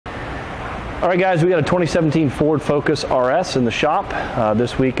All right, guys, we got a 2017 Ford Focus RS in the shop.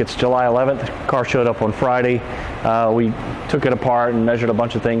 This week, it's July 11th. The car showed up on Friday. We took it apart and measured a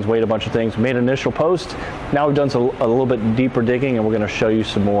bunch of things, weighed a bunch of things, made an initial post. Now we've done a little bit deeper digging, and we're going to show you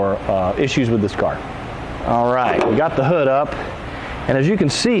some more issues with this car. All right, we got the hood up, and as you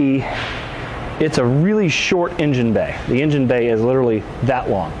can see, it's a really short engine bay. The engine bay is literally that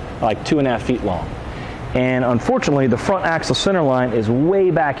long, like 2.5 feet long. And unfortunately, the front axle center line is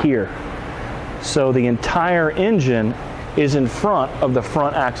way back here. So the entire engine is in front of the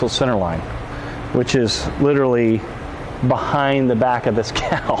front axle center line, which is literally behind the back of this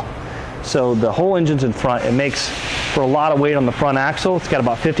cow. So the whole engine's in front. It makes for a lot of weight on the front axle. It's got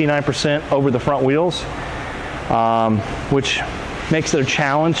about 59% over the front wheels, which makes it a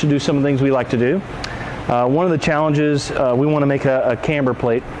challenge to do some of the things we like to do. One of the challenges, we want to make a camber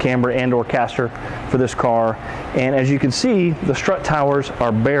plate, camber and or caster for this car. And as you can see, the strut towers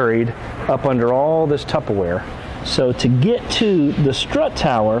are buried up under all this Tupperware. So to get to the strut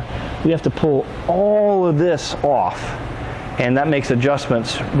tower, we have to pull all of this off. And that makes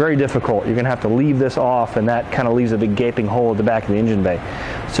adjustments very difficult. You're going to have to leave this off, and that kind of leaves a big gaping hole at the back of the engine bay.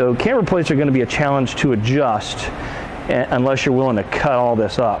 So camber plates are going to be a challenge to adjust unless you're willing to cut all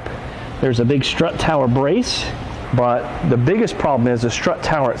this up. There's a big strut tower brace, but the biggest problem is the strut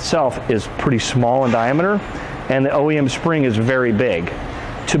tower itself is pretty small in diameter, and the OEM spring is very big.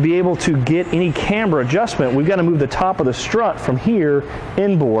 To be able to get any camber adjustment, we've got to move the top of the strut from here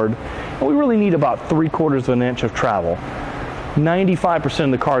inboard, and we really need about 3/4 of an inch of travel. 95%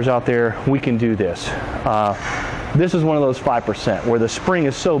 of the cars out there, we can do this. This is one of those 5% where the spring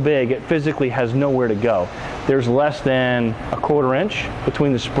is so big it physically has nowhere to go. There's less than 1/4 inch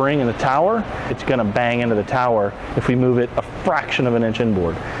between the spring and the tower. It's going to bang into the tower if we move it a fraction of an inch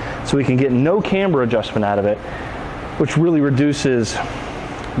inboard. So we can get no camber adjustment out of it, which really reduces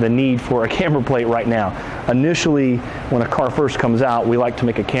the need for a camber plate right now. Initially, when a car first comes out, we like to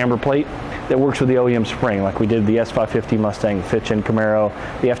make a camber plate that works with the OEM spring, like we did the S550 Mustang, Fitch and Camaro,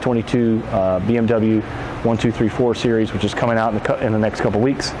 the F22 BMW 1234 series, which is coming out in the next couple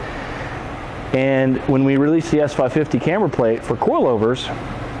weeks. And when we released the S550 camber plate for coilovers,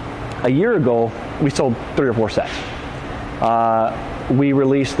 a year ago, we sold 3 or 4 sets. We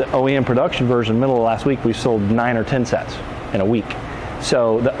released the OEM production version middle of last week. We sold 9 or 10 sets in a week.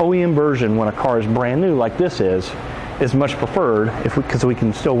 So the OEM version, when a car is brand new like this is much preferred because we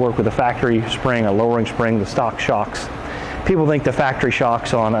can still work with the factory spring, a lowering spring, the stock shocks. People think the factory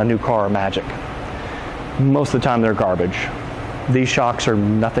shocks on a new car are magic. Most of the time they're garbage. These shocks are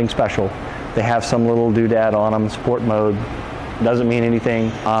nothing special. They have some little doodad on them, sport mode, doesn't mean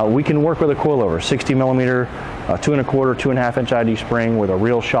anything. We can work with a coilover, 60 millimeter, 2.25, 2.5 inch ID spring with a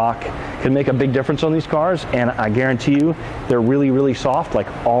real shock. Can make a big difference on these cars, and I guarantee you they're really, really soft, like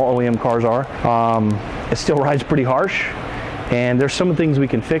all OEM cars are. It still rides pretty harsh, and there's some things we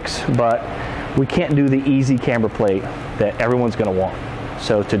can fix, but we can't do the easy camber plate that everyone's going to want.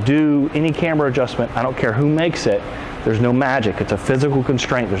 So to do any camber adjustment, I don't care who makes it, there's no magic. It's a physical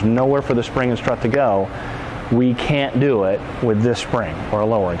constraint. There's nowhere for the spring and strut to go. We can't do it with this spring or a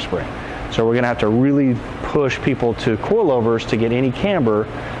lowering spring. So we're going to have to really push people to coilovers to get any camber.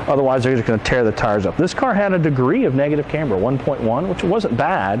 Otherwise, they're just going to tear the tires up. This car had a degree of negative camber, 1.1, which wasn't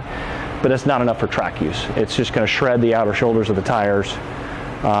bad, but it's not enough for track use. It's just going to shred the outer shoulders of the tires.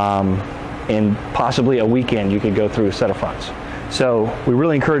 And possibly a weekend, you could go through a set of fronts. So we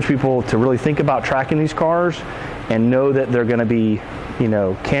really encourage people to really think about tracking these cars and know that they're going to be,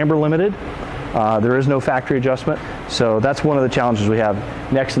 camber limited. There is no factory adjustment, so that's one of the challenges we have.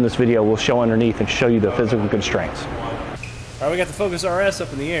 Next in this video, we'll show underneath and show you the physical constraints. All right, we got the Focus RS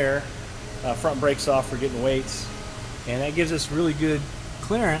up in the air. Front brakes off for getting weights, and that gives us really good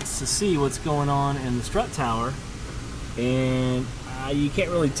clearance to see what's going on in the strut tower. And you can't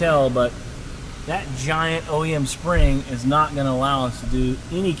really tell, but that giant OEM spring is not going to allow us to do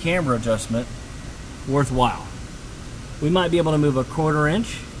any camber adjustment worthwhile. We might be able to move 1/4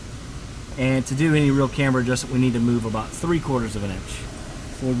 inch, and to do any real camber adjustment, we need to move about 3/4 of an inch.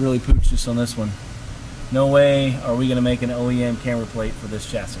 Ford really pooched us on this one. No way are we going to make an OEM camber plate for this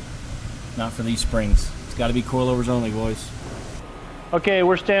chassis. Not for these springs. It's got to be coilovers only, boys. Okay,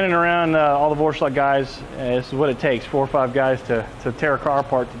 we're standing around all the Vorshlag guys. This is what it takes, 4 or 5 guys to tear a car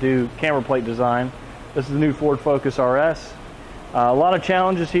apart to do camber plate design. This is the new Ford Focus RS. A lot of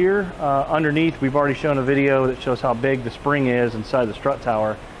challenges here. Underneath, we've already shown a video that shows how big the spring is inside the strut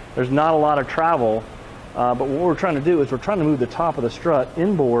tower. There's not a lot of travel, but what we're trying to do is we're trying to move the top of the strut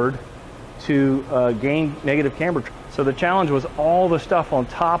inboard to gain negative camber. So the challenge was all the stuff on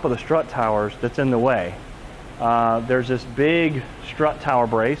top of the strut towers that's in the way. There's this big strut tower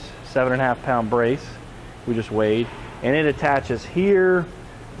brace, 7.5 pound brace we just weighed, and it attaches here,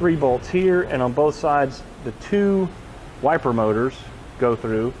 3 bolts here, and on both sides the 2 wiper motors go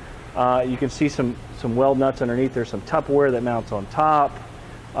through. You can see some weld nuts underneath. There's some Tupperware that mounts on top,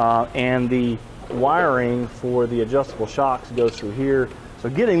 and the wiring for the adjustable shocks goes through here. So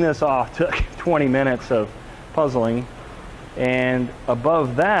getting this off took 20 minutes of puzzling. And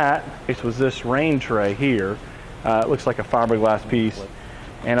above that, it was this rain tray here. It looks like a fiberglass piece.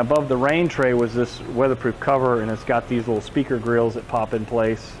 And above the rain tray was this weatherproof cover, and it's got these little speaker grills that pop in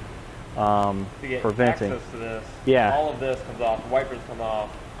place for venting. Access to this. Yeah. All of this comes off. Wipers come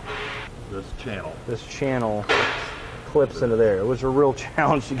off. This channel clips into there. It was a real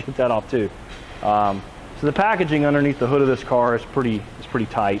challenge to get that off too. So the packaging underneath the hood of this car is pretty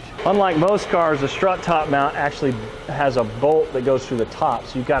tight. Unlike most cars, the strut top mount actually has a bolt that goes through the top,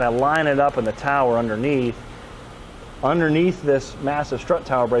 so you've got to line it up in the tower underneath this massive strut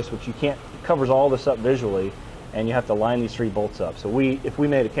tower brace, which you can't, it covers all this up visually, and you have to line these 3 bolts up. So if we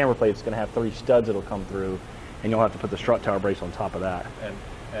made a camber plate, it's going to have 3 studs that'll come through, and you'll have to put the strut tower brace on top of that.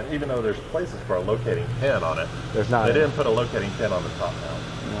 And even though there's places for a locating pin on it, there's not. They didn't put a locating pin on the top mount.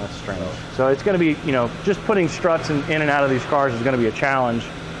 No, that's strange. So it's going to be, just putting struts in and out of these cars is going to be a challenge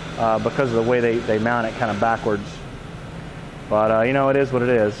because of the way they mount it kind of backwards. But, it is what it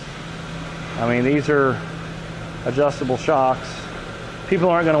is. I mean, these are adjustable shocks. People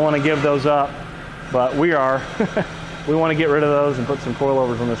aren't going to want to give those up, but we are. We want to get rid of those and put some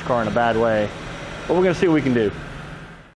coilovers on this car in a bad way. But we're going to see what we can do.